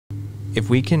if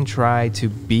we can try to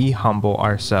be humble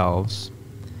ourselves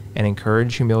and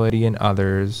encourage humility in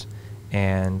others,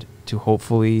 and to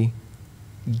hopefully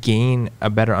gain a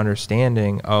better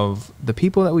understanding of the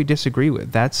people that we disagree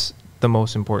with, that's the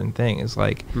most important thing. Is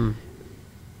like,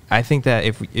 I think that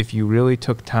if you really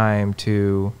took time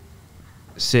to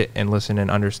sit and listen and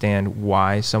understand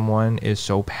why someone is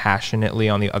so passionately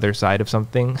on the other side of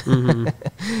something,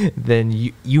 then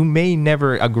you may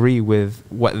never agree with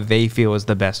what they feel is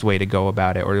the best way to go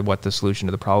about it, or what the solution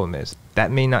to the problem is.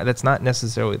 That's not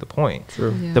necessarily the point.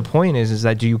 True. Yeah. The point is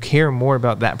that do you care more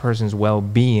about that person's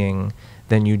well-being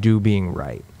than you do being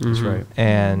right? That's right.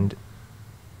 And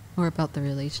Or about the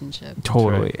relationship.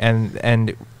 totally. Right.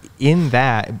 And in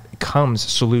that comes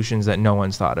solutions that no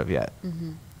one's thought of yet.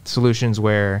 Solutions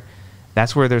where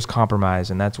that's where there's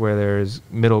compromise, and that's where there's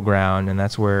middle ground, and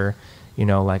that's where, you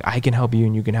know, like, I can help you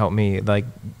and you can help me. Like,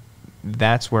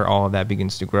 that's where all of that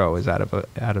begins to grow, is out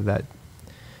of that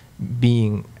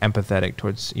being empathetic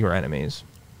towards your enemies.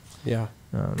 Yeah.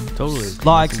 Totally.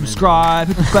 Like, subscribe,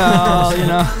 hit the bell, you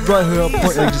know. Right here,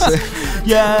 point, like you say.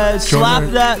 Yeah,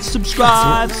 slap that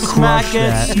subscribe, smack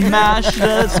it, smash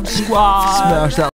it, subscribe. Smash that